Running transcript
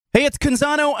Hey, it's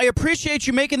Canzano. I appreciate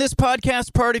you making this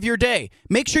podcast part of your day.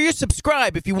 Make sure you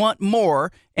subscribe if you want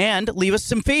more and leave us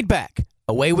some feedback.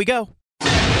 Away we go.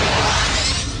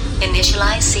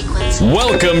 Initialize sequence.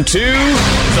 Welcome to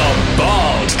The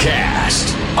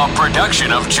Baldcast, a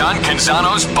production of John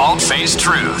Canzano's Bald-Faced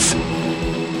Truth.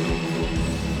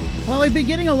 Well, we've been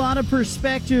getting a lot of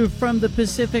perspective from the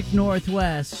Pacific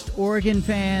Northwest. Oregon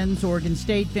fans, Oregon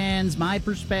State fans, my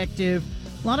perspective.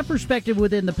 A lot of perspective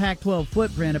within the Pac-12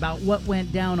 footprint about what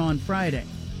went down on Friday.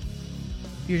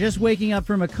 If you're just waking up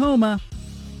from a coma,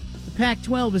 the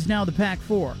Pac-12 is now the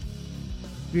Pac-4.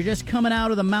 If you're just coming out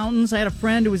of the mountains, I had a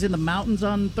friend who was in the mountains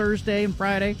on Thursday and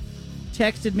Friday,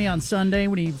 texted me on Sunday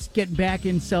when he was getting back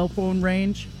in cell phone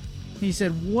range. He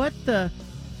said, what the?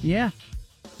 Yeah,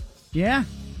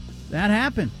 that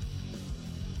happened.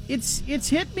 It's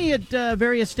hit me at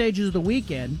various stages of the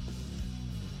weekend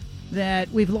that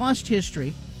we've lost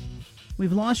history,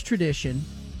 we've lost tradition.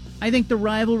 I think the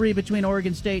rivalry between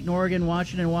Oregon State and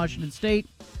Washington State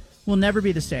will never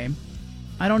be the same.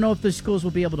 I don't know if the schools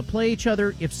will be able to play each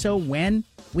other. If so, when?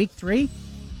 Week 3?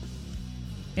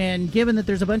 And given that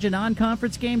there's a bunch of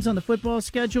non-conference games on the football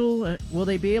schedule, will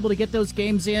they be able to get those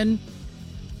games in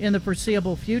the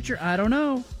foreseeable future? I don't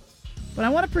know. But I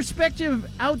want a perspective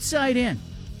outside in.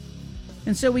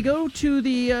 And so we go to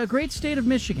the great state of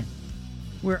Michigan,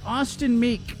 where Austin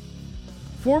Meek,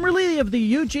 formerly of the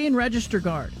Eugene Register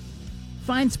Guard,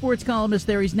 fine sports columnist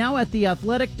there. He's now at The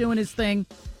Athletic doing his thing.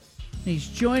 He's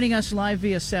joining us live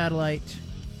via satellite.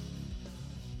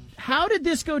 How did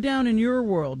this go down in your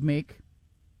world, Meek?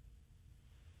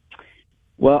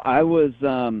 Well, I was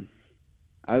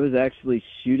actually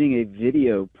shooting a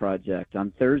video project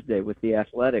on Thursday with The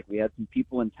Athletic. We had some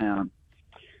people in town.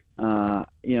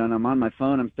 And I'm on my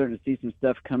phone. I'm starting to see some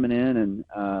stuff coming in, and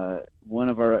one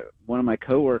of my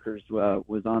coworkers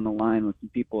was on the line with some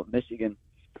people at Michigan.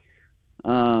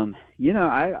 I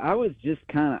was just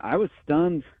I was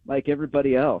stunned like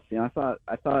everybody else. I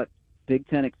thought Big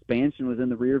Ten expansion was in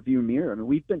the rearview mirror. I mean,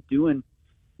 we've been doing,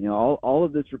 all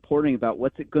of this reporting about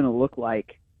what's it going to look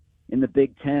like in the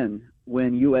Big Ten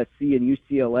when USC and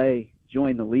UCLA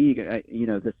join the league.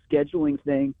 The scheduling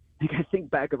thing. I think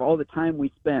back of all the time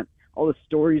we spent, all the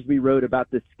stories we wrote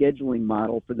about the scheduling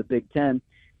model for the Big Ten,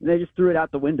 and they just threw it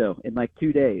out the window in like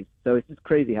 2 days. So it's just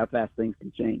crazy how fast things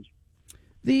can change.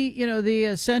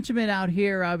 The sentiment out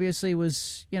here obviously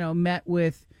was, met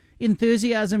with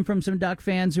enthusiasm from some Duck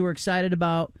fans who were excited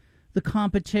about the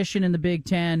competition in the Big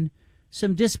Ten,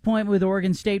 some disappointment with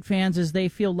Oregon State fans as they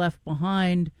feel left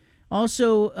behind.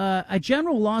 Also, a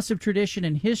general loss of tradition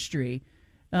and history.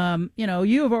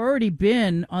 You have already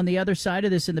been on the other side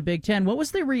of this in the Big Ten. What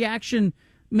was the reaction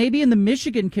maybe in the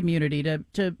Michigan community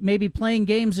to maybe playing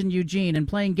games in Eugene and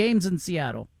playing games in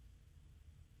Seattle?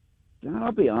 John,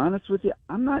 I'll be honest with you.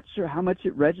 I'm not sure how much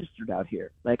it registered out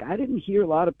here. Like, I didn't hear a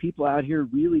lot of people out here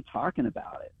really talking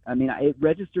about it. I mean, it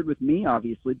registered with me,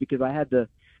 obviously, because I had the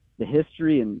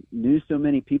history and knew so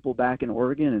many people back in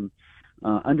Oregon and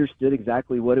understood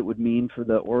exactly what it would mean for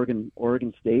the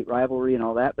Oregon State rivalry and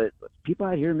all that. But people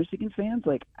out here, Michigan fans,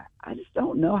 like, I just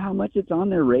don't know how much it's on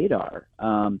their radar.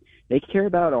 They care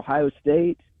about Ohio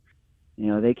State.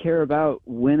 They care about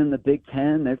winning the Big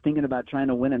Ten. They're thinking about trying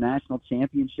to win a national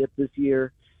championship this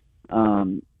year.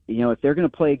 If they're going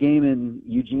to play a game in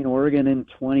Eugene, Oregon in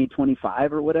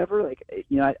 2025 or whatever,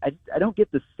 I don't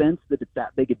get the sense that it's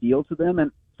that big a deal to them.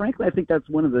 And frankly, I think that's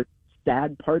one of the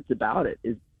sad parts about it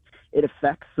is it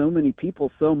affects so many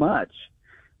people so much.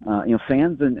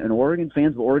 Fans in Oregon,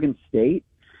 fans of Oregon State,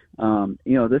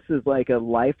 this is like a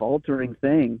life-altering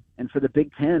thing. And for the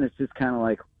Big Ten, it's just kind of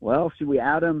like, well, should we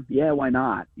add them? Yeah, why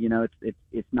not?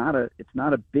 It's not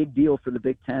a big deal for the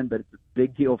Big Ten, but it's a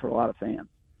big deal for a lot of fans.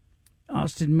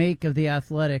 Austin Meek of The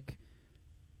Athletic.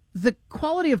 The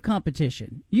quality of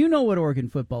competition. You know what Oregon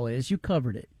football is. You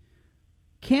covered it.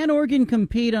 Can Oregon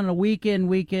compete on a week-in,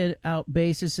 week-out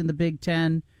basis in the Big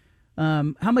Ten?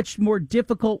 How much more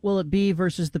difficult will it be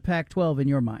versus the Pac-12 in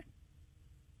your mind?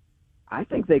 I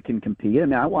think they can compete. I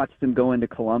mean, I watched them go into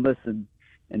Columbus and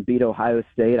beat Ohio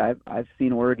State. I've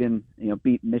seen Oregon,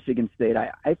 beat Michigan State.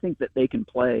 I think that they can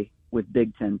play with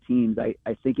Big Ten teams. I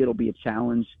think it'll be a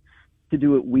challenge to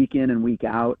do it week in and week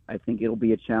out. I think it'll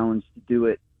be a challenge to do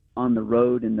it on the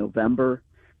road in November.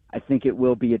 I think it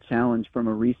will be a challenge from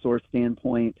a resource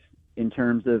standpoint in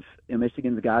terms of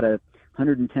Michigan's got a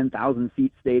 110,000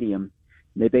 seat stadium.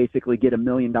 They basically get $1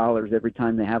 million every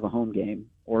time they have a home game.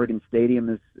 Oregon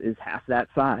Stadium is half that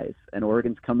size, and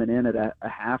Oregon's coming in at a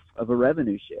half of a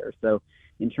revenue share. So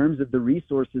in terms of the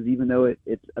resources, even though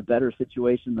it's a better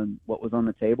situation than what was on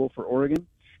the table for Oregon,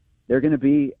 they're going to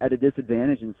be at a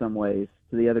disadvantage in some ways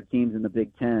to the other teams in the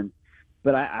Big Ten.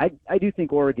 But I do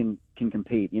think Oregon can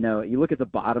compete. You know, you look at the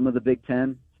bottom of the Big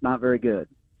Ten, it's not very good.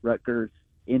 Rutgers,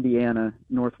 Indiana,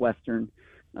 Northwestern.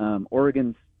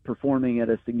 Oregon's performing at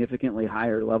a significantly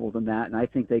higher level than that, and I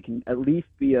think they can at least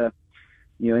be in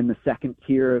the second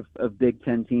tier of Big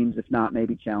Ten teams, if not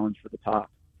maybe challenge for the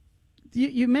top.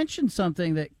 You mentioned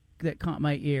something that caught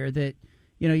my ear, that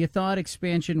you thought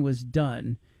expansion was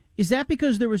done. Is that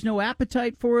because there was no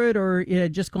appetite for it, or it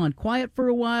had just gone quiet for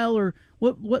a while, or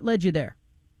what led you there?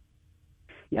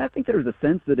 Yeah, I think there was a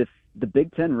sense that if the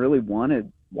Big Ten really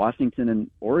wanted Washington and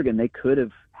Oregon, they could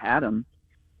have had them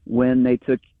when they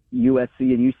took USC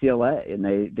and UCLA, and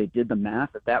they did the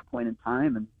math at that point in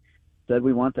time and said,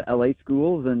 we want the LA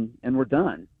schools and we're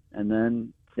done. And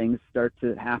then things start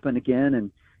to happen again,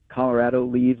 and Colorado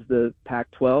leaves the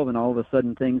Pac-12, and all of a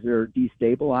sudden things are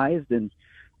destabilized, and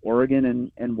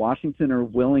Oregon and Washington are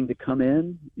willing to come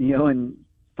in, in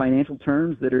financial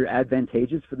terms that are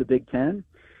advantageous for the Big Ten.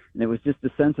 And it was just a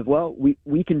sense of, well,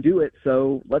 we can do it,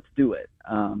 so let's do it.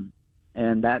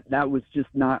 And that was just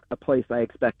not a place I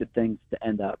expected things to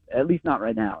end up, at least not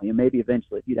right now. Maybe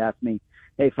eventually, if you'd asked me,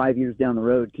 hey, 5 years down the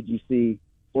road, could you see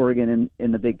Oregon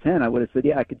in the Big Ten? I would have said,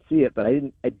 yeah, I could see it, but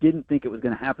I didn't think it was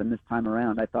going to happen this time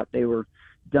around. I thought they were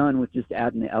done with just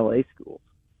adding the LA schools.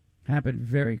 Happened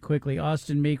very quickly.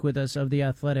 Austin Meek with us of The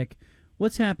Athletic.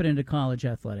 What's happening to college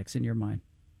athletics in your mind?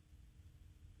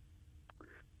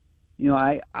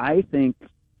 I think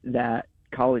that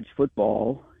college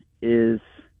football is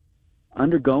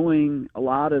undergoing a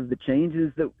lot of the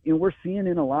changes that we're seeing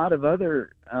in a lot of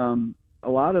other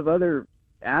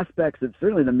aspects of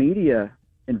certainly the media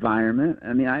environment.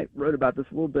 I mean, I wrote about this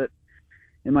a little bit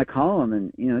in my column,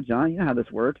 and John, you know how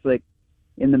this works. Like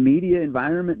in the media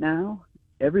environment now,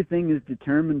 everything is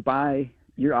determined by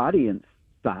your audience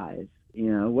size.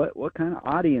 What kind of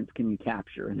audience can you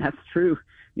capture? And that's true,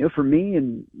 for me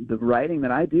and the writing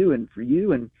that I do, and for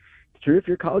you, and it's true if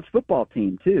you're a college football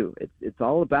team too. It's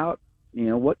all about,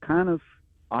 what kind of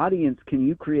audience can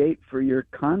you create for your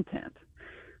content?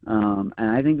 And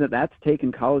I think that that's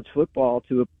taken college football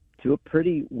to a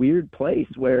pretty weird place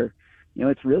where,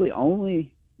 it's really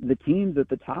only the teams at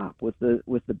the top with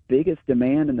the biggest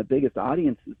demand and the biggest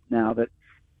audiences now that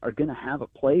are going to have a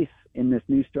place in this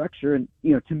new structure. And,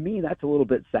 to me, that's a little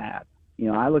bit sad.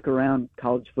 I look around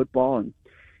college football, and,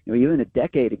 even a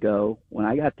decade ago when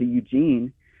I got to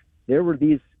Eugene, there were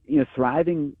these,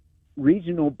 thriving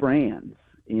regional brands,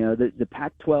 the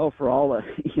Pac-12 for all of,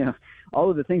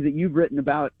 all of the things that you've written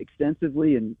about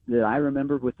extensively, and that I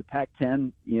remember with the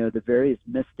Pac-10, the various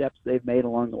missteps they've made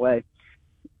along the way.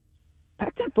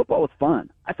 Pac-10 football was fun.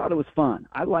 I thought it was fun.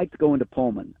 I liked going to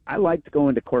Pullman. I liked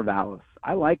going to Corvallis.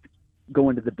 I liked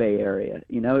going to the Bay Area.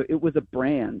 It was a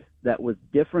brand that was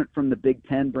different from the Big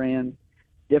Ten brand,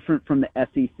 different from the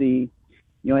SEC.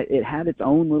 It had its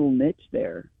own little niche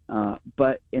there.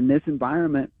 But in this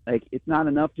environment, like, it's not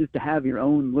enough just to have your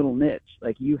own little niche.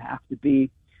 Like, you have to be,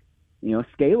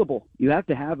 scalable. You have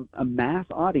to have a mass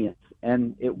audience,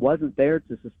 and it wasn't there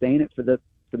to sustain it for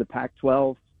the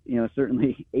Pac-12.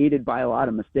 Certainly aided by a lot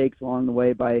of mistakes along the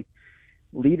way by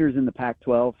leaders in the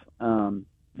Pac-12.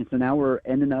 And so now we're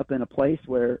ending up in a place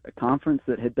where a conference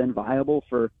that had been viable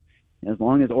for as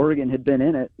long as Oregon had been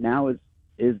in it now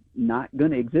is not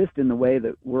going to exist in the way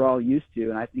that we're all used to.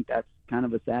 And I think that's kind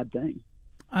of a sad thing.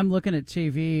 I'm looking at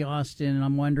TV, Austin, and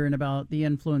I'm wondering about the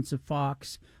influence of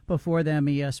Fox, before them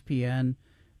ESPN.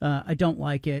 I don't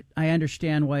like it. I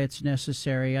understand why it's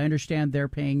necessary. I understand they're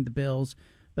paying the bills,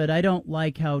 but I don't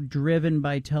like how driven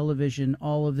by television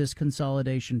all of this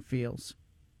consolidation feels.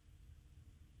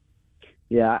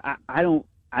 Yeah, I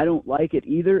don't like it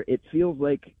either. It feels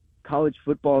like college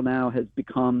football now has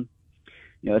become,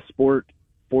 a sport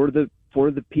for the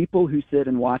people who sit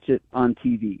and watch it on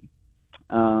TV.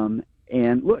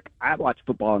 And look, I watch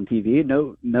football on TV.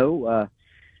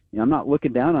 I'm not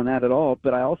looking down on that at all.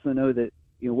 But I also know that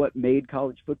what made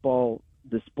college football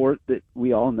the sport that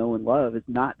we all know and love is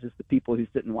not just the people who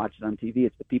sit and watch it on TV.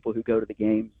 It's the people who go to the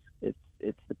games.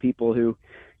 It's the people who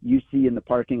you see in the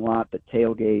parking lot that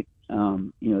tailgate.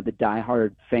 The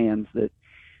diehard fans that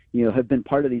have been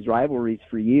part of these rivalries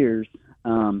for years.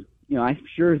 I'm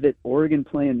sure that Oregon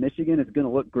playing Michigan is going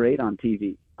to look great on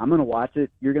TV. I'm going to watch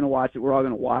it. You're going to watch it. We're all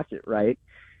going to watch it, right?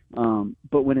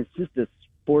 But when it's just a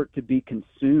sport to be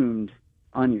consumed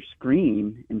on your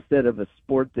screen instead of a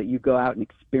sport that you go out and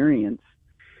experience,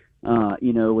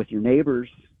 with your neighbors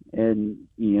and,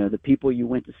 the people you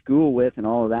went to school with and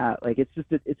all of that, like,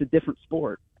 it's a different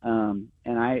sport. And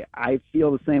I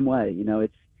feel the same way.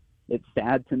 It's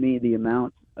sad to me the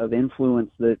amount of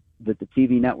influence that the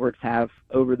TV networks have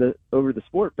over the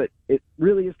sport. But it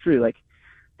really is true. Like,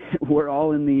 we're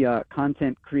all in the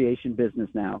content creation business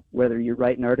now. Whether you're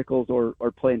writing articles or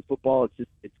playing football,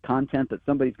 it's content that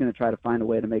somebody's going to try to find a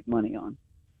way to make money on.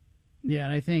 Yeah,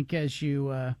 and I think as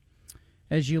you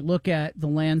look at the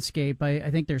landscape, I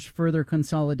think there's further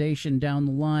consolidation down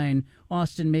the line.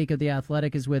 Austin Meek of The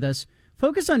Athletic is with us.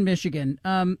 Focus on Michigan.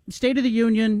 State of the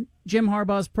Union, Jim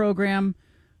Harbaugh's program,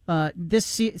 this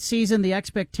season, the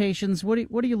expectations. What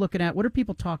are you looking at? What are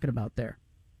people talking about there?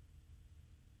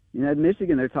 At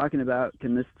Michigan, they're talking about,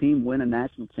 can this team win a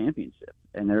national championship?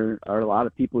 And there are a lot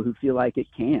of people who feel like it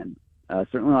can.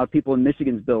 Certainly a lot of people in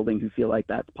Michigan's building who feel like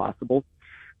that's possible.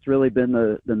 It's really been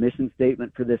the mission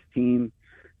statement for this team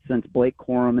since Blake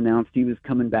Corum announced he was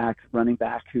coming back, running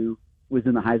back who was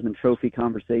in the Heisman Trophy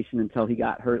conversation until he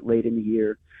got hurt late in the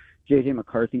year. J.J.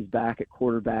 McCarthy's back at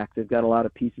quarterback. They've got a lot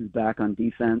of pieces back on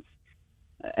defense.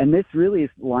 And this really is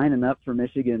lining up for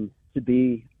Michigan to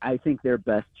be, I think, their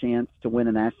best chance to win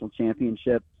a national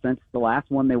championship since the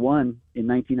last one they won in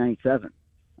 1997.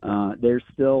 There's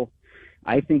still,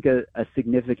 I think, a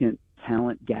significant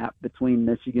talent gap between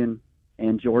Michigan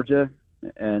and Georgia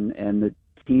and the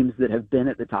teams that have been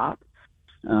at the top.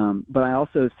 But I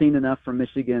also have seen enough from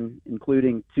Michigan,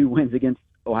 including 2 wins against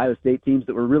Ohio State teams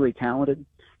that were really talented,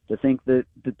 to think that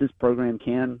this program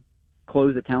can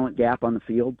close a talent gap on the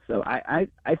field. So I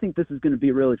think this is going to be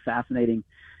a really fascinating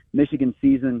Michigan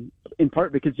season, in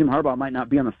part because Jim Harbaugh might not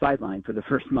be on the sideline for the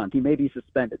first month. He may be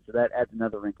suspended, so that adds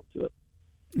another wrinkle to it.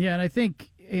 Yeah, and I think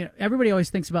everybody always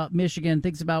thinks about Michigan,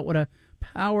 thinks about what a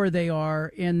power they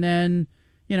are, and then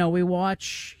we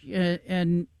watch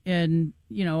and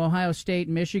Ohio State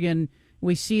and Michigan,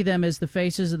 we see them as the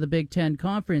faces of the Big Ten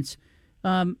Conference.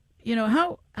 How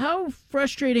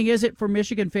frustrating is it for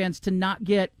Michigan fans to not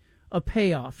get a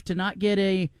payoff, to not get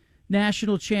a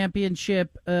national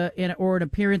championship or an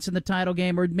appearance in the title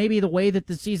game, or maybe the way that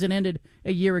the season ended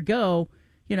a year ago?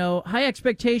 High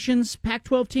expectations.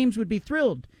 Pac-12 teams would be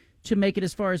thrilled to make it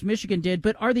as far as Michigan did,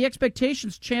 but are the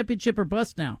expectations championship or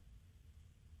bust now?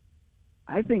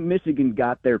 I think Michigan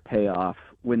got their payoff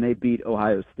when they beat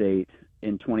Ohio State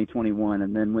in 2021,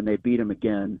 and then when they beat them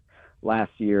again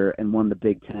last year and won the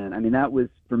Big Ten. I mean, that was,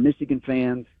 for Michigan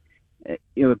fans,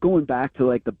 going back to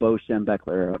like the Bo Schembechler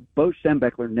era. Bo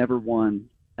Schembechler never won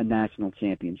a national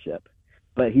championship,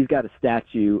 but he's got a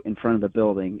statue in front of the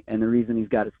building, and the reason he's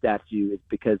got a statue is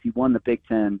because he won the Big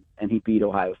Ten and he beat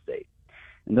Ohio State.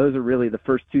 And those are really the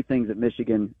first 2 things at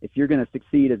Michigan. If you're going to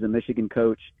succeed as a Michigan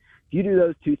coach, if you do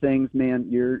those 2 things, man,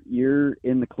 you're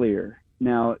in the clear.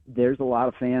 Now, there's a lot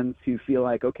of fans who feel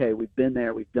like, okay, we've been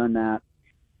there, we've done that.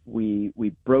 We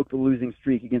broke the losing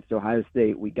streak against Ohio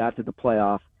State. We got to the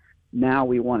playoff. Now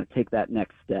we want to take that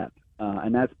next step.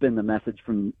 And that's been the message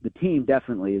from the team,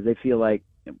 definitely, is they feel like,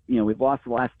 we've lost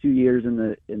the last 2 years in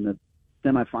the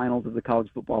semifinals of the college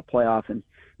football playoff, and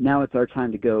now it's our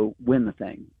time to go win the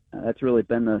thing. That's really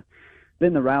been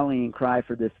the rallying cry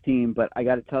for this team. But I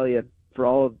got to tell you, for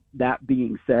all of that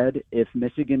being said, if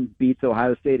Michigan beats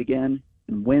Ohio State again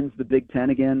and wins the Big Ten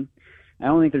again, I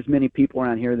don't think there's many people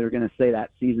around here that are going to say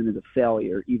that season is a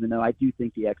failure, even though I do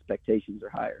think the expectations are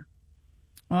higher.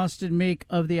 Austin Meek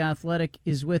of The Athletic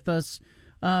is with us.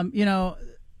 The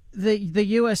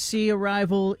USC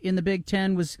arrival in the Big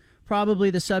Ten was probably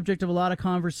the subject of a lot of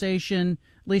conversation,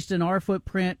 at least in our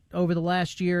footprint over the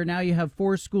last year. Now you have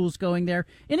 4 schools going there.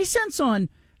 Any sense on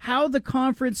how the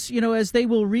conference, as they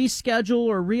will reschedule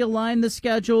or realign the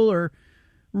schedule or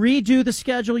redo the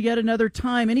schedule yet another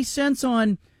time, any sense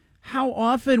on how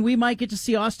often we might get to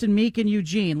see Austin Meek in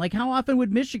Eugene? Like, how often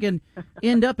would Michigan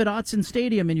end up at Autzen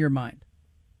Stadium in your mind?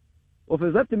 Well, if it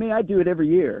was up to me, I'd do it every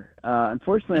year.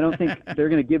 Unfortunately, I don't think they're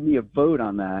going to give me a vote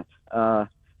on that.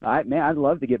 I'd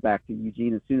love to get back to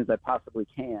Eugene as soon as I possibly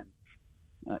can.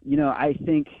 I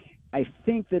think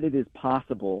that it is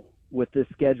possible with this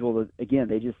schedule. Again,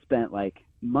 they just spent like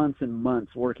months and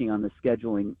months working on the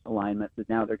scheduling alignment that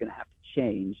now they're going to have to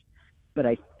change. But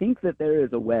I think that there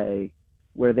is a way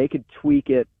where they could tweak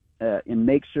it and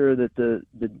make sure that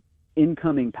the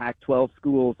incoming Pac-12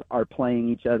 schools are playing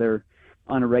each other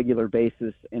on a regular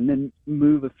basis, and then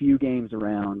move a few games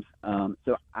around.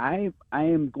 So I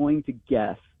am going to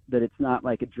guess that it's not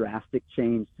like a drastic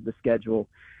change to the schedule.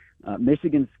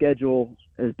 Michigan's schedule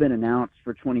has been announced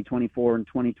for 2024 and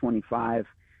 2025.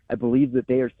 I believe that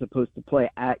they are supposed to play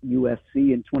at USC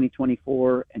in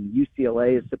 2024, and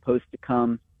UCLA is supposed to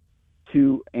come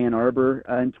to Ann Arbor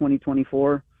in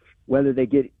 2024. Whether they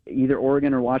get either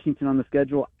Oregon or Washington on the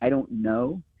schedule, I don't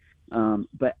know.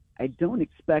 But I don't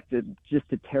expect it just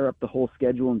to tear up the whole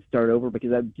schedule and start over,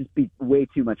 because that would just be way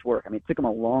too much work. I mean, it took them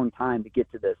a long time to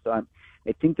get to this. So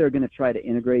I think they're going to try to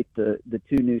integrate the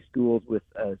two new schools with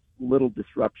as little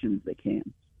disruption as they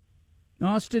can.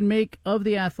 Austin Meek of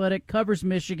The Athletic covers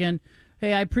Michigan.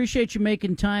 Hey, I appreciate you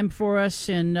making time for us.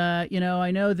 And,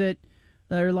 I know that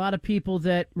there are a lot of people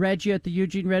that read you at the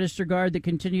Eugene Register-Guard that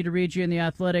continue to read you in The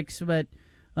Athletics, but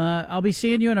I'll be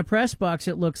seeing you in a press box,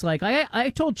 it looks like. I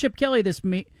told Chip Kelly this,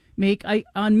 Meek,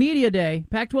 on Media Day,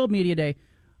 Pac-12 Media Day,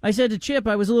 I said to Chip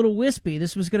I was a little wispy.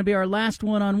 This was going to be our last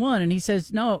one-on-one, and he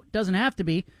says, no, it doesn't have to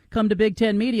be. Come to Big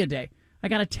Ten Media Day. I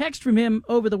got a text from him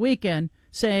over the weekend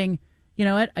saying, you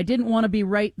know what, I didn't want to be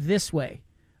right this way.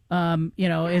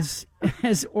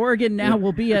 As Oregon now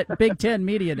will be at Big Ten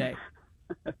Media Day.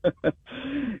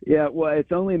 Yeah, well,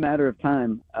 it's only a matter of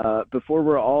time before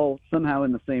we're all somehow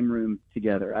in the same room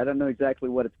together. I don't know exactly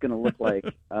what it's going to look like.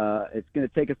 It's going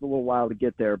to take us a little while to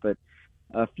get there, but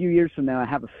a few years from now, I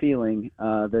have a feeling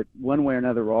that one way or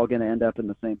another, we're all going to end up in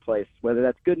the same place. Whether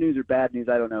that's good news or bad news,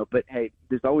 I don't know. But, hey,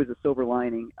 there's always a silver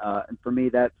lining, and for me,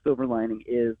 that silver lining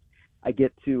is I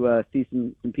get to see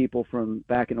some people from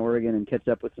back in Oregon and catch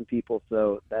up with some people,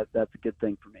 so that's a good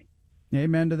thing for me.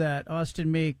 Amen to that.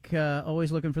 Austin Meek,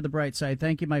 always looking for the bright side.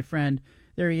 Thank you, my friend.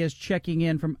 There he is checking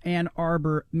in from Ann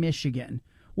Arbor, Michigan,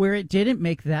 where it didn't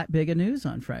make that big a news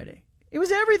on Friday. It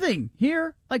was everything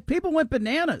here. Like, people went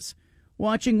bananas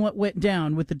watching what went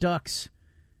down with the Ducks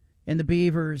and the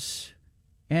Beavers,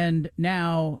 and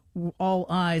now all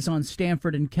eyes on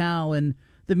Stanford and Cal and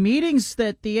the meetings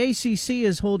that the ACC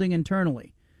is holding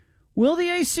internally. Will the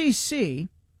ACC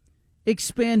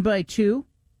expand by 2?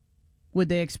 Would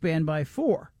they expand by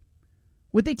 4?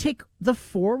 Would they take the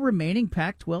 4 remaining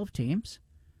Pac-12 teams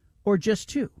or just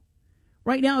 2?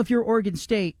 Right now, if you're Oregon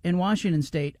State and Washington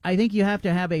State, I think you have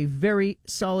to have a very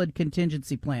solid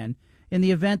contingency plan in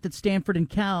the event that Stanford and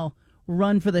Cal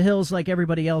run for the hills like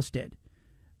everybody else did.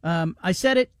 I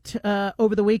said it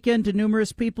over the weekend to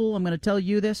numerous people. I'm going to tell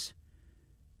you this.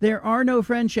 There are no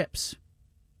friendships.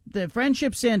 The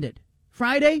friendships ended.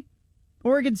 Friday,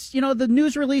 Oregon's, the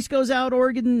news release goes out,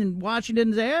 Oregon and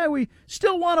Washington say, hey, we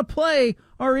still want to play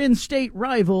our in-state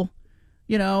rival,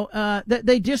 that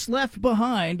they just left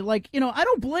behind. Like, I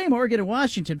don't blame Oregon and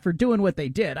Washington for doing what they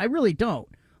did. I really don't.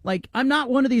 Like, I'm not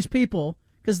one of these people,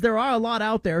 because there are a lot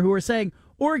out there who are saying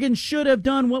Oregon should have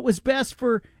done what was best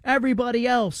for everybody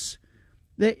else.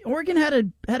 Oregon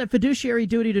had a fiduciary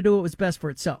duty to do what was best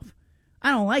for itself. I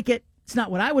don't like it. It's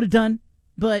not what I would have done,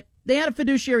 but they had a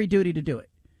fiduciary duty to do it.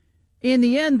 In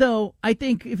the end, though, I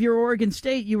think if you're Oregon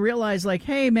State, you realize, like,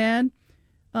 hey, man,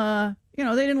 they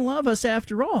didn't love us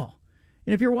after all.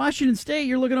 And if you're Washington State,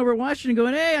 you're looking over at Washington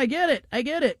going, hey, I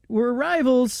get it. We're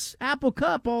rivals, Apple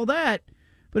Cup, all that.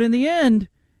 But in the end,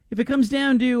 if it comes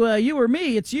down to you or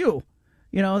me, it's you.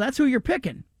 That's who you're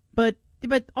picking. But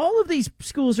all of these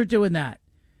schools are doing that.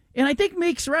 And I think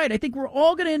Meek's right. I think we're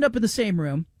all going to end up in the same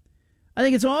room. I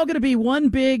think it's all going to be one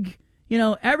big,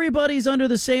 everybody's under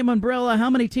the same umbrella. How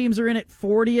many teams are in it?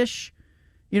 40-ish.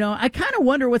 I kind of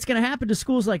wonder what's going to happen to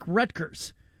schools like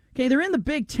Rutgers. Okay, they're in the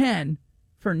Big Ten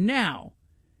for now.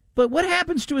 But what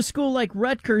happens to a school like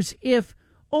Rutgers if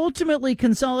ultimately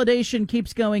consolidation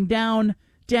keeps going down,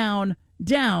 down,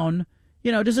 down?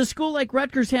 Does a school like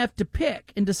Rutgers have to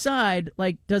pick and decide,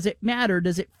 like, does it matter?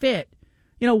 Does it fit?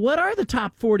 What are the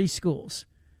top 40 schools?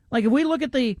 Like, if we look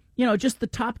at the, just the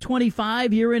top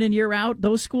 25 year in and year out,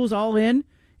 those schools all in,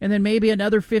 and then maybe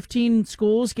another 15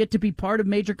 schools get to be part of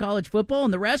major college football,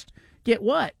 and the rest get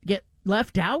what? Get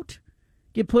left out?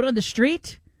 Get put on the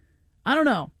street? I don't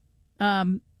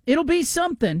know. It'll be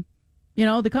something.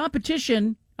 The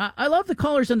competition. I love the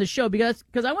callers on the show because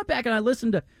I went back and I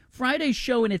listened to Friday's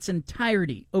show in its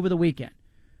entirety over the weekend.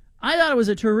 I thought it was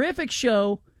a terrific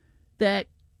show that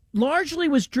largely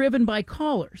was driven by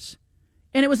callers.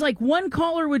 And it was like one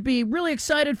caller would be really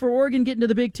excited for Oregon getting to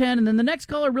the Big Ten, and then the next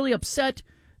caller really upset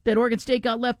that Oregon State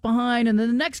got left behind, and then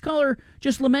the next caller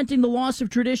just lamenting the loss of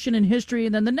tradition and history,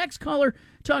 and then the next caller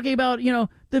talking about,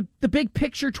 the big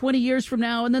picture 20 years from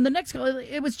now, and then the next caller.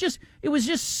 It was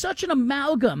just such an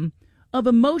amalgam of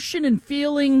emotion and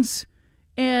feelings,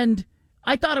 and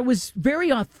I thought it was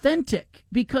very authentic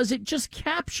because it just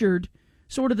captured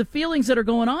sort of the feelings that are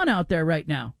going on out there right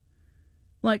now.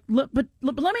 But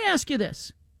let me ask you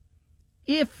this.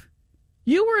 If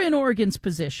you were in Oregon's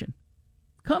position,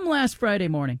 come last Friday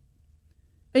morning,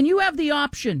 and you have the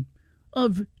option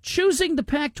of choosing the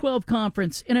Pac-12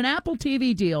 conference in an Apple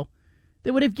TV deal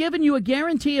that would have given you a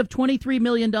guarantee of $23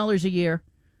 million a year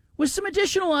with some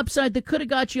additional upside that could have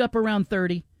got you up around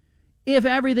 30 if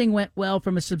everything went well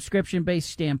from a subscription-based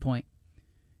standpoint.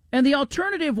 And the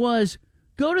alternative was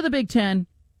go to the Big Ten,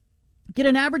 get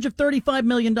an average of $35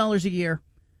 million a year,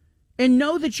 and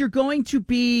know that you're going to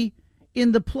be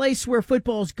in the place where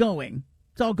football's going.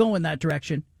 It's all going that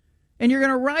direction. And you're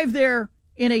going to arrive there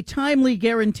in a timely,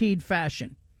 guaranteed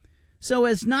fashion so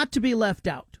as not to be left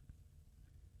out.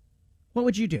 What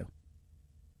would you do?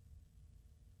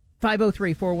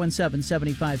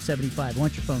 503-417-7575. I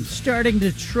want your phone. Starting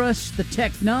to trust the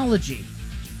technology.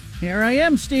 Here I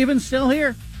am, Steven, still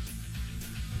here.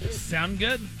 Sound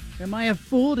good? Am I a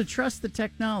fool to trust the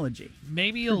technology?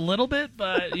 Maybe a little bit,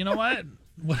 but you know what?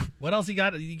 What else you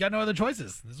got? You got no other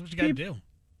choices. This is what you got to do.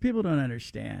 People don't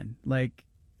understand. Like,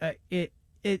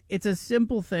 it's a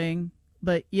simple thing,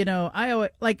 but you know, I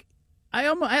had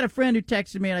a friend who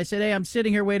texted me and I said, "Hey, I'm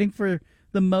sitting here waiting for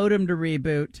the modem to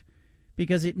reboot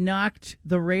because it knocked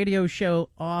the radio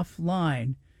show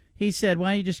offline." He said,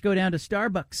 "Why don't you just go down to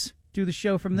Starbucks, do the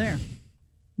show from there?"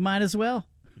 Might as well.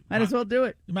 Might as well do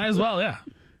it. Might as well, yeah.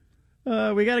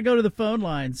 We got to go to the phone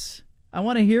lines. I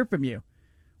want to hear from you.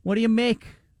 What do you make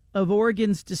of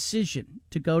Oregon's decision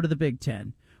to go to the Big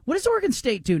Ten? What does Oregon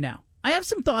State do now? I have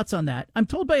some thoughts on that. I'm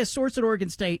told by a source at Oregon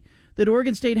State that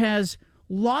Oregon State has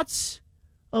lots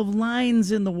of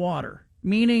lines in the water,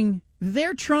 meaning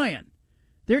they're trying.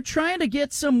 They're trying to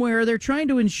get somewhere. They're trying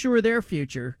to ensure their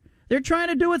future. They're trying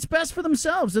to do what's best for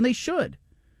themselves, and they should.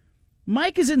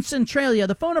 Mike is in Centralia.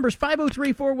 The phone number is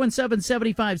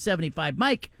 503-417-7575.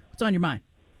 Mike, what's on your mind?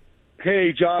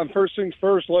 Hey, John, first things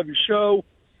first, love your show.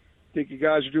 Think you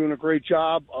guys are doing a great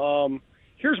job.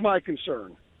 Here's my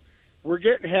concern. We're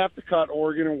getting half the cut,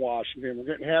 Oregon and Washington. We're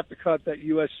getting half the cut that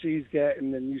USC's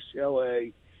getting and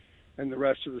UCLA and the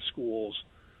rest of the schools.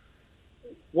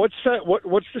 What's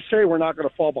to say we're not going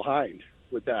to fall behind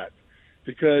with that?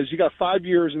 Because you got 5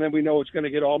 years, and then we know it's going to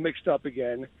get all mixed up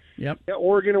again. Yep. Yeah,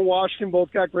 Oregon and Washington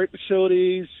both got great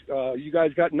facilities. You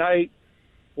guys got Knight.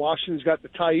 Washington's got the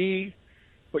Tyee.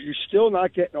 But you're still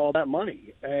not getting all that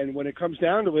money. And when it comes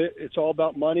down to it, it's all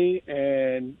about money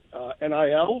and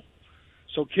NIL.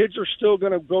 So kids are still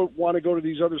going to want to go to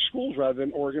these other schools rather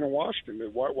than Oregon and Washington.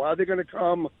 Why are they going to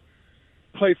come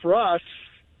play for us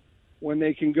when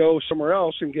they can go somewhere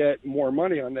else and get more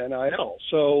money on the NIL?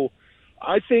 So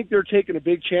I think they're taking a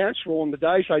big chance, rolling the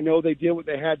dice. I know they did what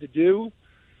they had to do.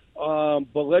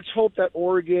 But let's hope that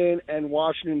Oregon and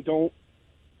Washington don't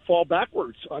fall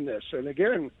backwards on this. And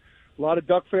again, a lot of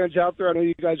Duck fans out there. I know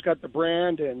you guys got the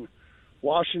brand and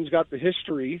Washington's got the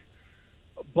history,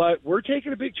 but we're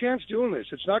taking a big chance doing this.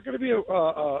 It's not going to be a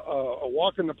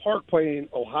walk in the park playing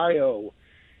Ohio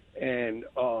and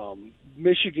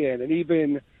Michigan and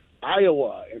even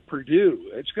Iowa and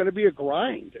Purdue. It's going to be a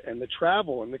grind, and the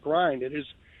travel and the grind.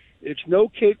 It's no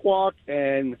cakewalk.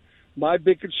 And my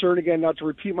big concern, again, not to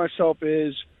repeat myself,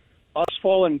 is us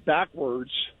falling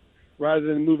backwards rather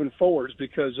than moving forwards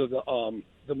because of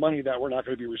the money that we're not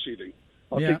going to be receiving.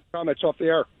 I'll take comments off the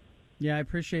air. Yeah, I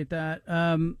appreciate that.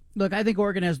 Look, I think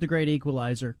Oregon has the great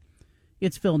equalizer.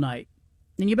 It's Phil Knight.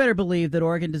 And you better believe that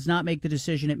Oregon does not make the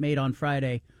decision it made on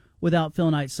Friday without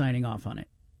Phil Knight signing off on it.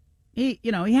 He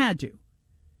had to.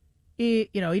 He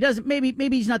doesn't,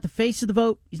 maybe he's not the face of the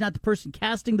vote. He's not the person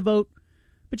casting the vote.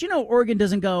 But Oregon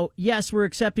doesn't go, yes, we're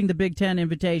accepting the Big Ten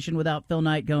invitation without Phil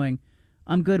Knight going,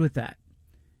 I'm good with that.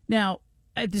 Now,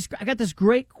 I got this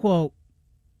great quote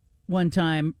one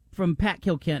time from Pat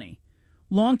Kilkenny,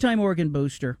 longtime Oregon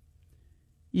booster.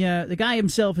 Yeah, the guy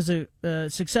himself is a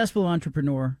successful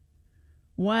entrepreneur,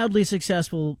 wildly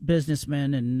successful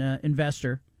businessman and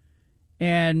investor.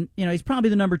 And, he's probably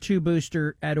the number 2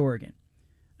 booster at Oregon.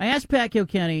 I asked Pat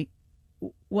Kilkenny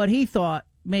what he thought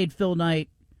made Phil Knight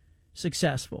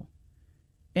successful.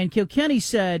 And Kilkenny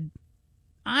said,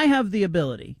 I have the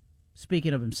ability,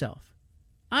 speaking of himself,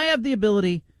 I have the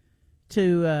ability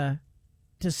to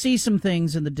see some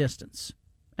things in the distance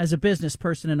as a business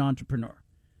person and entrepreneur.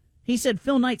 He said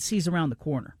Phil Knight sees around the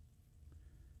corner.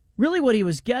 Really what he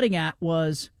was getting at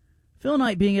was Phil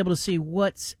Knight being able to see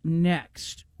what's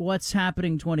next, what's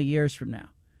happening 20 years from now.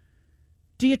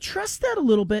 Do you trust that a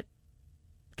little bit?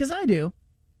 Because I do.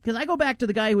 Because I go back to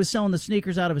the guy who was selling the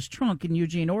sneakers out of his trunk in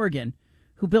Eugene, Oregon,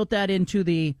 who built that into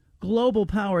the global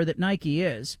power that Nike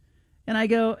is. And I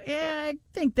go, I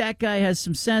think that guy has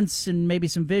some sense and maybe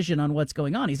some vision on what's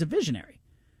going on. He's a visionary.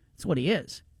 That's what he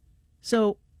is.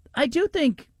 So I do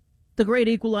think the great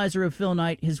equalizer of Phil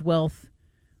Knight, his wealth,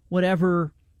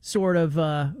 whatever sort of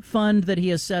fund that he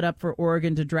has set up for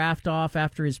Oregon to draft off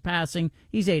after his passing,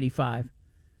 he's 85.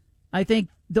 I think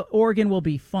the Oregon will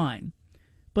be fine.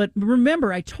 But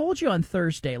remember, I told you on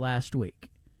Thursday last week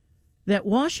that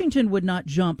Washington would not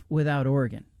jump without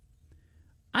Oregon.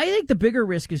 I think the bigger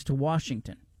risk is to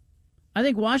Washington. I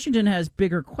think Washington has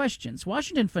bigger questions.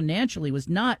 Washington financially was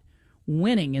not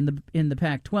winning in the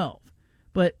Pac-12,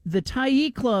 but the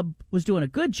Tyee Club was doing a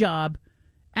good job,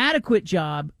 adequate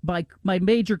job by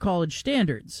major college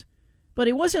standards. But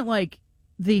it wasn't like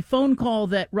the phone call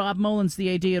that Rob Mullins,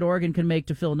 the AD at Oregon, can make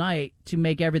to Phil Knight to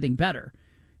make everything better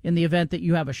in the event that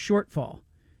you have a shortfall.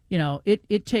 You know,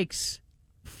 it takes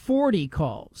 40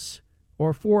 calls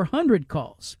or 400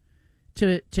 calls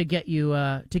to get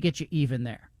you even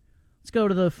there. Let's go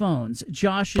to the phones.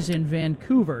 Josh is in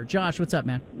Vancouver. Josh, what's up,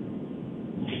 man?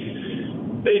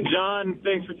 Hey, John.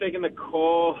 Thanks for taking the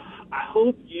call. I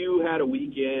hope you had a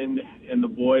weekend and the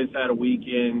boys had a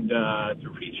weekend to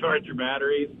recharge your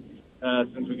batteries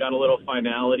since we got a little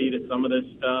finality to some of this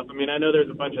stuff. I mean, I know there's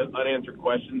a bunch of unanswered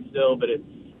questions still, but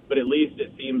at least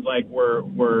it seems like we're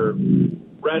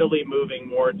readily moving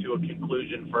more to a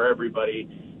conclusion for everybody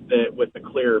that with a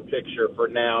clearer picture for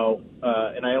now,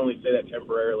 and I only say that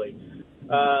temporarily.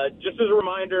 Just as a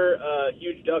reminder,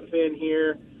 huge Duck fan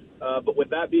here. But with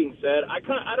that being said, I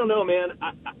don't know, man.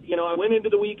 I went into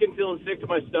the weekend feeling sick to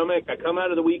my stomach. I come out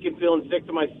of the weekend feeling sick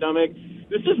to my stomach.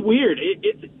 This is weird.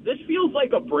 This feels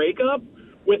like a breakup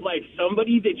with like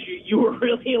somebody that you were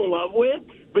really in love with,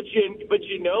 but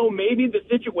maybe the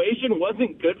situation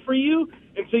wasn't good for you,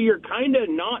 and so you're kind of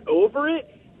not over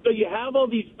it. So you have all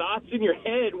these thoughts in your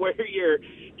head where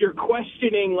you're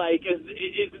questioning, like, is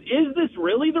this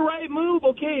really the right move?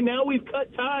 Okay, now we've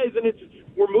cut ties and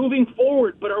we're moving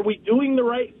forward, but are we doing the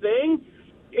right thing?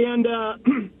 And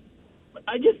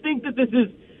I just think that this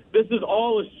is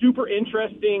all a super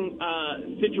interesting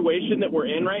situation that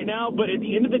we're in right now. But at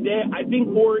the end of the day, I think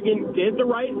Oregon did the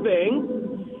right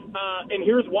thing, and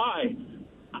here's why.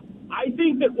 I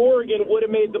think that Oregon would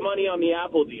have made the money on the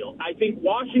Apple deal. I think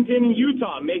Washington and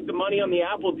Utah make the money on the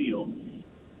Apple deal.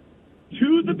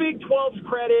 To the Big 12's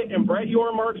credit and Brett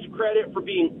Yormark's credit for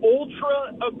being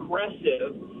ultra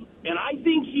aggressive, and I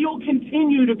think he'll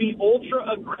continue to be ultra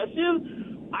aggressive.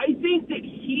 I think that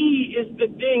he is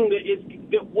the thing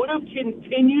that would have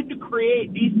continued to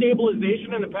create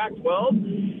destabilization in the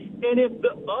Pac-12. And if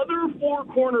the other four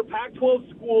corner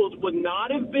Pac-12 schools would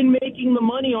not have been making the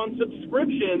money on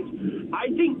subscriptions, I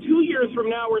think 2 years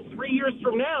from now or 3 years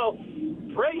from now,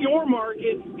 Brett Yormark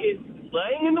is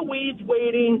laying in the weeds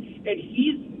waiting, and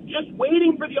he's just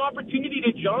waiting for the opportunity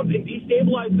to jump and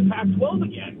destabilize the Pac-12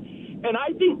 again. And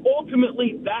I think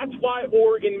ultimately that's why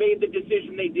Oregon made the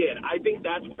decision they did. I think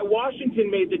that's why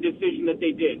Washington made the decision that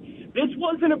they did. This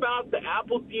wasn't about the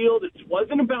Apple deal. This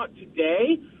wasn't about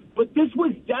today. But this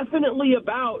was definitely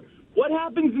about what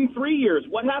happens in 3 years,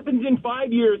 what happens in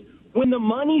 5 years when the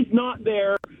money's not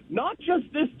there, not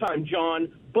just this time, John,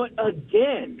 but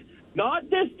again. Not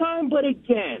this time, but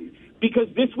again. Because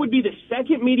this would be the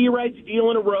second media rights deal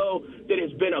in a row that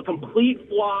has been a complete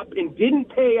flop and didn't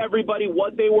pay everybody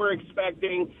what they were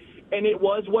expecting, and it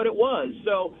was what it was.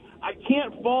 So I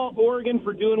can't fault Oregon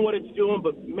for doing what it's doing,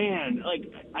 but, man,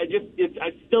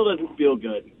 it still doesn't feel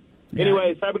good. Yeah.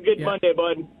 Anyways, have a good Monday,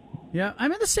 bud. Yeah,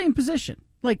 I'm in the same position.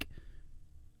 Like,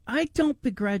 I don't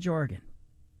begrudge Oregon.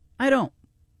 I don't.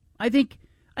 I think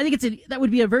that would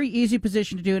be a very easy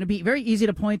position to do, and it'd be very easy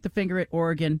to point the finger at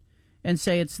Oregon and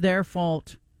say it's their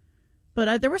fault.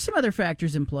 But there were some other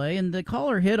factors in play, and the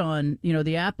caller hit on,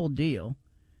 the Apple deal.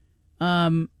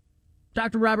 Dr.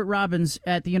 Robert Robbins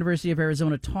at the University of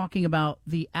Arizona talking about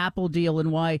the Apple deal and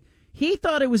why he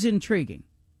thought it was intriguing.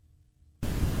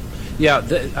 Yeah,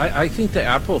 I think the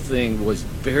Apple thing was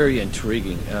very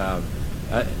intriguing,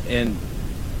 and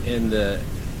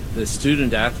the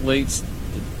student athletes,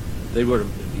 they would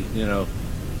have,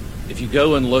 if you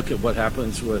go and look at what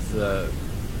happens with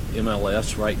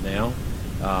MLS right now,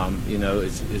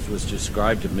 it was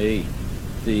described to me,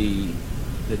 the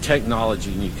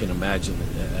technology, and you can imagine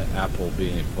Apple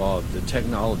being involved. The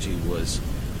technology was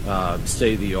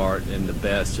state of the art and the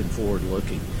best and forward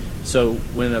looking. So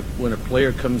when a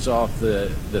player comes off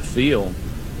the field,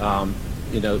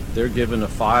 they're given a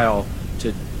file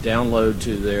to download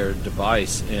to their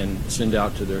device and send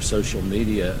out to their social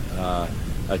media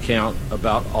account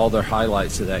about all their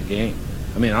highlights of that game.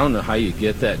 I mean, I don't know how you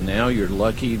get that now. You're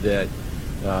lucky that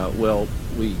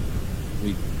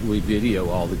we video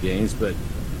all the games, but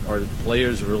are the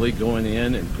players really going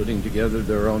in and putting together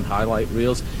their own highlight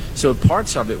reels? So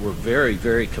parts of it were very,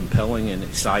 very compelling and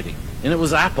exciting. And it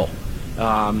was Apple.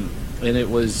 And it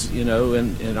was,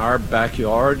 in our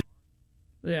backyard.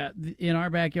 Yeah, in our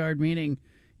backyard, meaning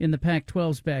in the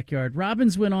Pac-12's backyard.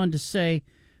 Robbins went on to say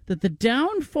that the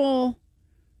downfall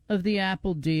of the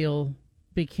Apple deal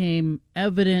became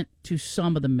evident to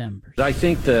some of the members. I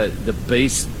think the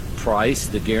base price,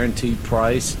 the guaranteed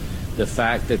price, the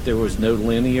fact that there was no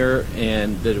linear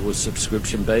and that it was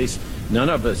subscription based. None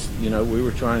of us, we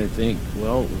were trying to think,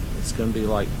 well, it's going to be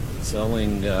like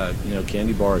selling,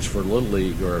 candy bars for Little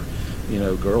League or,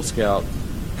 Girl Scout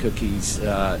cookies.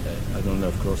 I don't know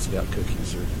if Girl Scout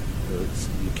cookies are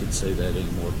you can say that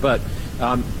anymore. But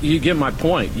you get my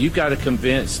point. You've got to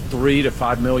convince 3 to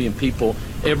 5 million people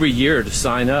every year to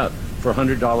sign up for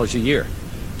 $100 a year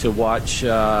to watch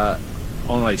on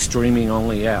a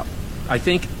streaming-only app. I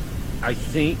think,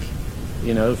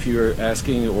 if you're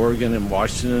asking Oregon and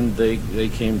Washington, they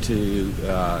came to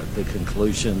the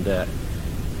conclusion that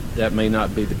may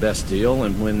not be the best deal.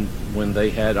 And when they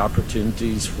had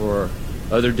opportunities for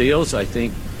other deals, I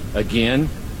think, again,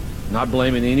 not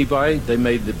blaming anybody, they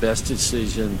made the best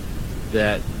decision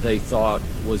that they thought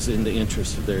was in the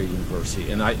interest of their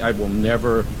university. And I will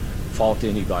never fault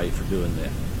anybody for doing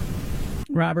that.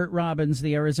 Robert Robbins,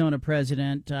 the Arizona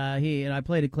president, and I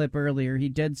played a clip earlier, he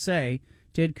did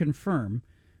confirm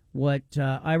what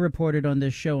I reported on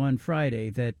this show on Friday,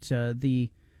 that the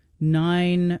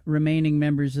 9 remaining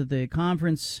members of the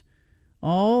conference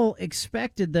all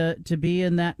expected to be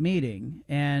in that meeting,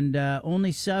 and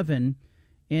only 7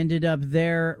 ended up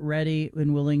there ready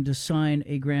and willing to sign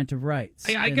a grant of rights.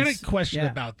 I got a question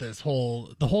about the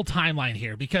whole timeline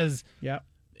here, because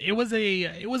it was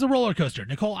a roller coaster.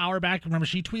 Nicole Auerbach, remember,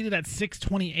 she tweeted at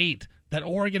 6:28 that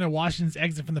Oregon and Washington's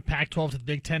exit from the Pac-12 to the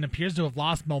Big Ten appears to have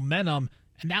lost momentum,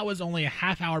 and that was only a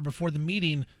half hour before the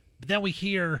meeting. But then we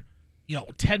hear,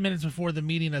 10 minutes before the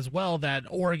meeting as well, that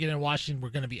Oregon and Washington were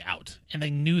going to be out, and they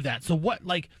knew that. So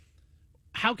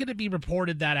how could it be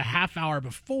reported that a half hour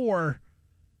before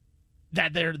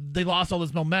that they lost all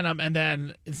this momentum, and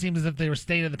then it seems as if they were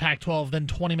staying in the Pac-12, then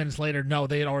 20 minutes later, no,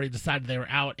 they had already decided they were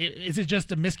out? Is it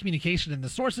just a miscommunication in the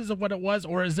sources of what it was,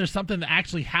 or is there something that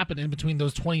actually happened in between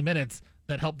those 20 minutes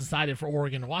that helped decide it for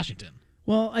Oregon and Washington?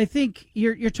 Well, I think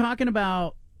you're talking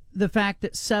about the fact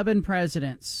that 7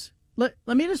 presidents. Let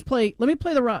me play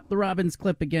the Robbins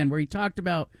clip again, where he talked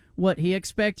about what he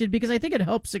expected, because I think it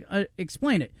helps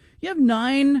explain it. You have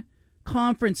 9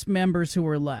 conference members who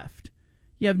are left.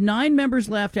 You have 9 members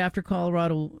left after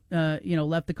Colorado,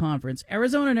 left the conference.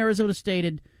 Arizona and Arizona State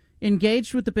had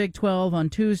engaged with the Big 12 on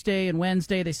Tuesday and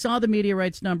Wednesday. They saw the media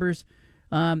rights numbers.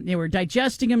 They were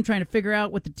digesting them, trying to figure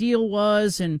out what the deal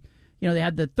was. And, they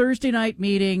had the Thursday night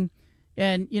meeting.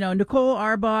 And, Nicole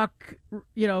Auerbach,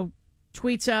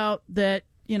 tweets out that,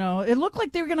 it looked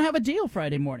like they were going to have a deal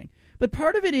Friday morning. But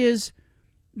part of it is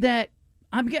that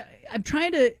I'm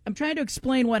trying to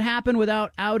explain what happened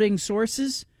without outing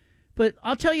sources. But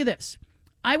I'll tell you this.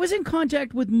 I was in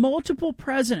contact with multiple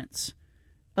presidents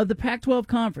of the Pac-12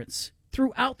 conference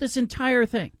throughout this entire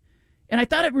thing. And I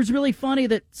thought it was really funny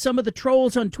that some of the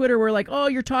trolls on Twitter were like, oh,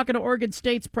 you're talking to Oregon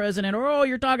State's president, or, oh,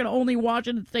 you're talking to only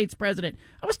Washington State's president.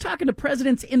 I was talking to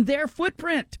presidents in their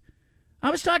footprint.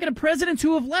 I was talking to presidents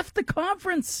who have left the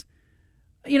conference.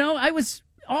 I was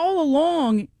all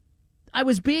along, I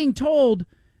was being told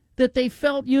that they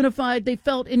felt unified, they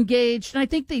felt engaged, and I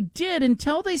think they did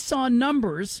until they saw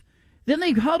numbers. Then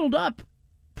they huddled up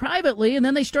privately, and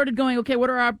then they started going, okay, what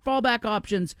are our fallback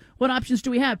options? What options do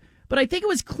we have? But I think it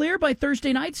was clear by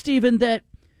Thursday night, Stephen, that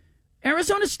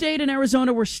Arizona State and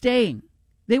Arizona were staying.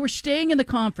 They were staying in the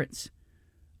conference.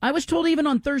 I was told even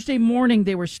on Thursday morning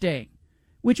they were staying,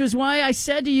 which was why I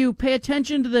said to you, pay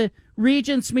attention to the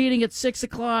Regents meeting at 6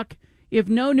 o'clock. If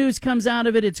no news comes out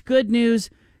of it, it's good news.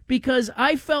 Because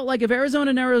I felt like if Arizona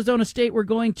and Arizona State were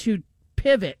going to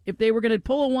pivot, if they were going to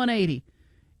pull a 180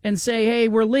 and say, hey,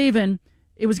 we're leaving,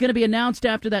 it was going to be announced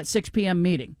after that 6 p.m.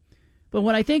 meeting. But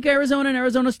what I think Arizona and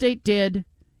Arizona State did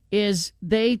is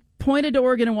they pointed to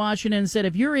Oregon and Washington and said,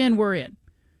 if you're in, we're in.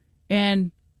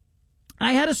 And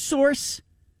I had a source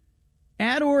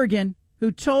at Oregon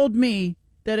who told me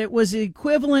that it was the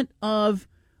equivalent of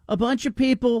a bunch of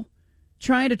people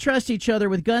trying to trust each other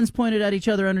with guns pointed at each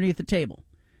other underneath the table.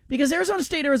 Because Arizona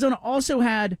State, Arizona also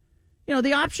had,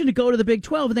 the option to go to the Big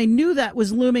 12, and they knew that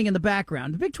was looming in the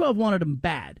background. The Big 12 wanted them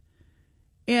bad.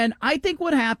 And I think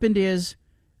what happened is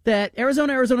that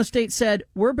Arizona State said,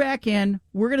 we're back in,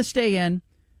 we're going to stay in.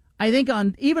 I think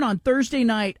even on Thursday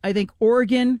night, I think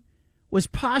Oregon was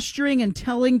posturing and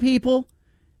telling people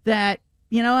that,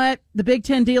 you know what, the Big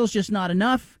Ten deal is just not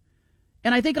enough.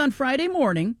 And I think on Friday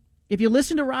morning, if you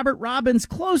listen to Robert Robbins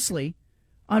closely,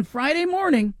 on Friday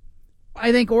morning,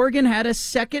 I think Oregon had a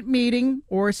second meeting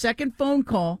or a second phone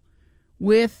call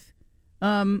with,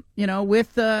 the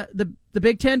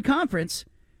Big Ten Conference,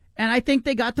 and I think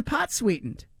they got the pot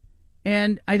sweetened,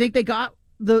 and I think they got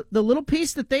the little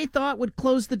piece that they thought would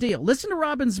close the deal. Listen to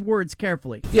Robbins' words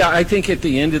carefully. Yeah, I think at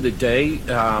the end of the day,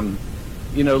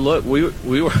 look,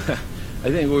 we were I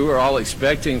think we were all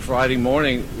expecting Friday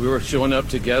morning. We were showing up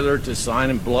together to sign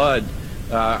in blood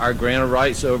our grant of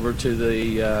rights over to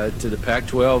the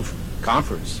Pac-12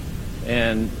 conference,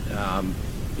 and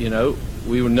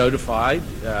we were notified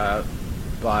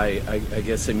by I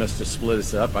guess they must have split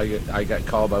us up. I got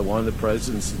called by one of the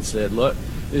presidents and said, "Look,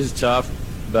 this is tough,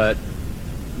 but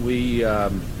we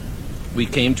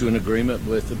came to an agreement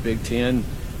with the Big Ten,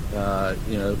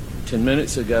 10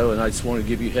 minutes ago, and I just want to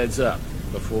give you heads up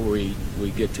before we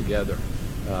get together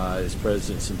as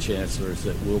presidents and chancellors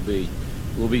that we'll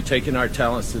be taking our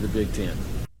talents to the Big Ten."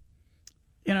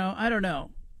 I don't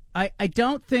know. I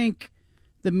don't think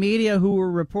the media who were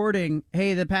reporting,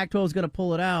 hey, the Pac-12 is going to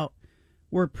pull it out,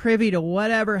 were privy to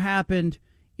whatever happened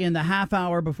in the half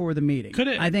hour before the meeting. Could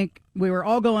it? I think we were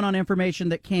all going on information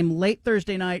that came late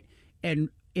Thursday night, and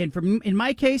in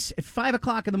my case, at 5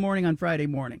 o'clock in the morning on Friday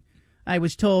morning. I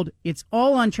was told it's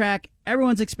all on track.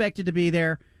 Everyone's expected to be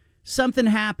there. Something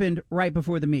happened right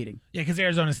before the meeting. Yeah, because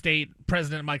Arizona State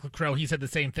President Michael Crow, he said the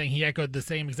same thing. He echoed the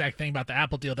same exact thing about the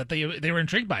Apple deal, that they were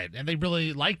intrigued by it and they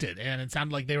really liked it, and it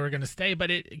sounded like they were going to stay.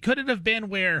 But it couldn't have been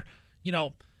where,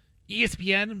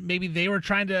 ESPN, maybe they were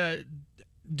trying to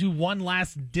do one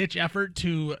last ditch effort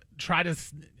to try to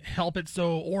help it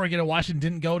so Oregon and Washington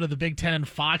didn't go to the Big Ten and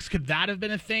Fox. Could that have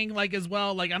been a thing as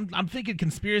well? I'm thinking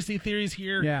conspiracy theories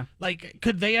here. Yeah.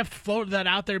 Could they have floated that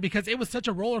out there? Because it was such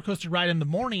a roller coaster ride in the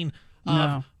morning of,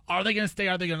 No. are they going to stay?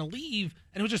 Are they going to leave?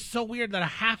 And it was just so weird that a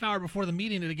half hour before the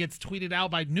meeting it gets tweeted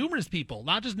out by numerous people,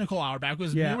 not just Nicole Auerbach. It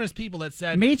was numerous people that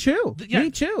said, Me too. Yeah,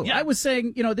 Me too. yeah. I was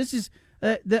saying, this is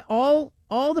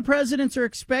all the presidents are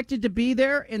expected to be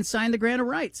there and sign the grant of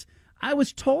rights. I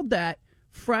was told that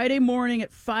Friday morning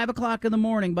at 5 o'clock in the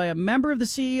morning by a member of the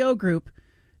CEO group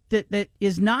that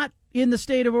is not in the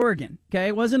state of Oregon. Okay,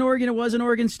 it wasn't Oregon. It wasn't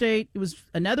Oregon State. It was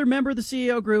another member of the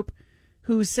CEO group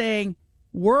who's saying,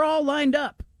 we're all lined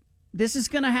up. This is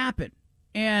going to happen.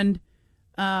 And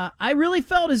I really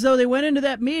felt as though they went into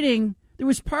that meeting. There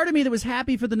was part of me that was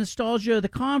happy for the nostalgia of the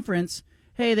conference.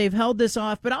 Hey, they've held this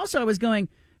off. But also I was going,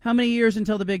 how many years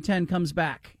until the Big Ten comes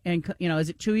back? And, is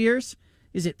it 2 years?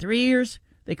 Is it 3 years?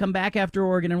 They come back after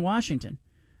Oregon and Washington.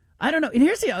 I don't know. And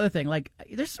here's the other thing.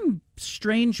 There's some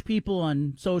strange people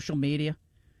on social media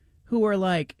who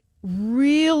are,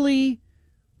 really,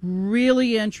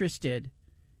 really interested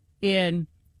in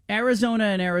Arizona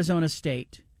and Arizona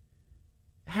State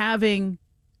having,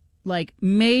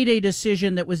 made a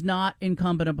decision that was not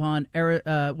incumbent upon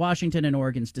Washington and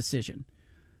Oregon's decision.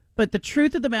 But the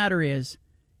truth of the matter is,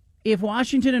 if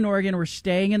Washington and Oregon were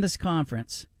staying in this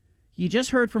conference, you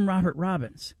just heard from Robert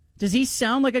Robbins. Does he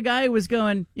sound like a guy who was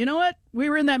going, you know what? We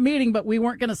were in that meeting, but we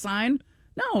weren't going to sign?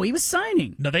 No, he was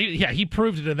signing. No, he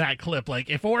proved it in that clip.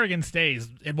 If Oregon stays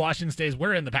and Washington stays,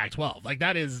 we're in the Pac-12.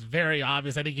 That is very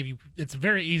obvious. I think it's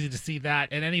very easy to see that,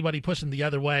 and anybody pushing the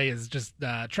other way is just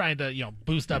trying to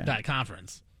boost up that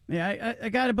conference. Yeah, I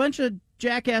got a bunch of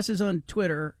jackasses on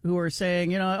Twitter who are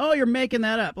saying, oh, you're making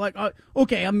that up.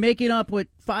 Okay, I'm making up what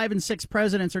 5 and 6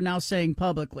 presidents are now saying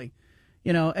publicly.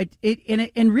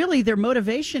 And really their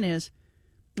motivation is,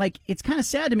 it's kind of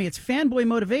sad to me. It's fanboy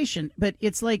motivation, but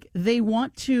it's they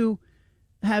want to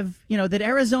have, that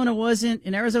Arizona wasn't,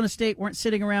 and Arizona State weren't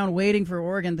sitting around waiting for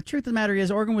Oregon. The truth of the matter is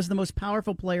Oregon was the most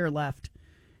powerful player left,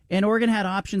 and Oregon had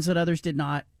options that others did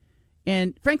not.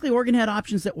 And frankly, Oregon had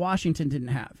options that Washington didn't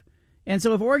have. And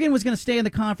so if Oregon was going to stay in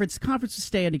the conference was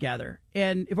staying together.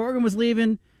 And if Oregon was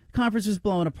leaving, the conference was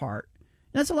blowing apart.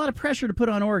 And that's a lot of pressure to put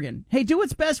on Oregon. Hey, do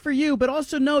what's best for you, but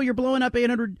also know you're blowing up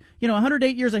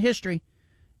 108 years of history.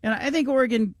 And I think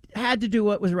Oregon had to do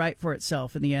what was right for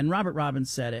itself in the end. Robert Robbins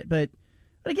said it. But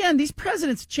again, these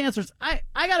presidents, chancellors, I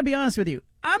got to be honest with you.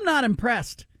 I'm not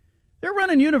impressed. They're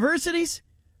running universities.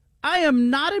 I am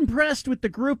not impressed with the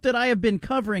group that I have been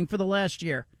covering for the last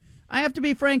year. I have to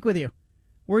be frank with you.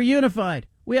 We're unified.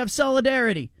 We have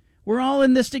solidarity. We're all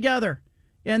in this together.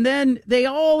 And then they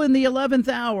all in the 11th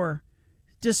hour,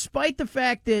 despite the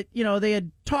fact that, they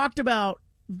had talked about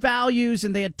values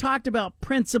and they had talked about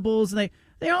principles, and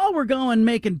they all were going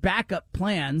making backup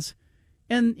plans.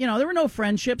 And, there were no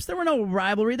friendships. There were no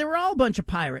rivalry. They were all a bunch of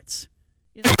pirates.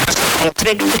 We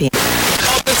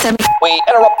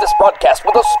interrupt this broadcast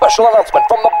with a special announcement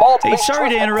from the Bald Hey, Face sorry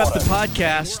to Truth interrupt the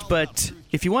Headquarters. podcast, but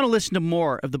if you want to listen to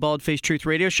more of the Bald Face Truth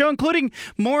Radio Show, including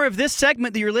more of this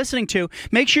segment that you're listening to,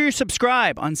 make sure you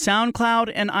subscribe on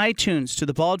SoundCloud and iTunes to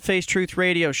the Bald Face Truth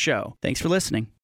Radio Show. Thanks for listening.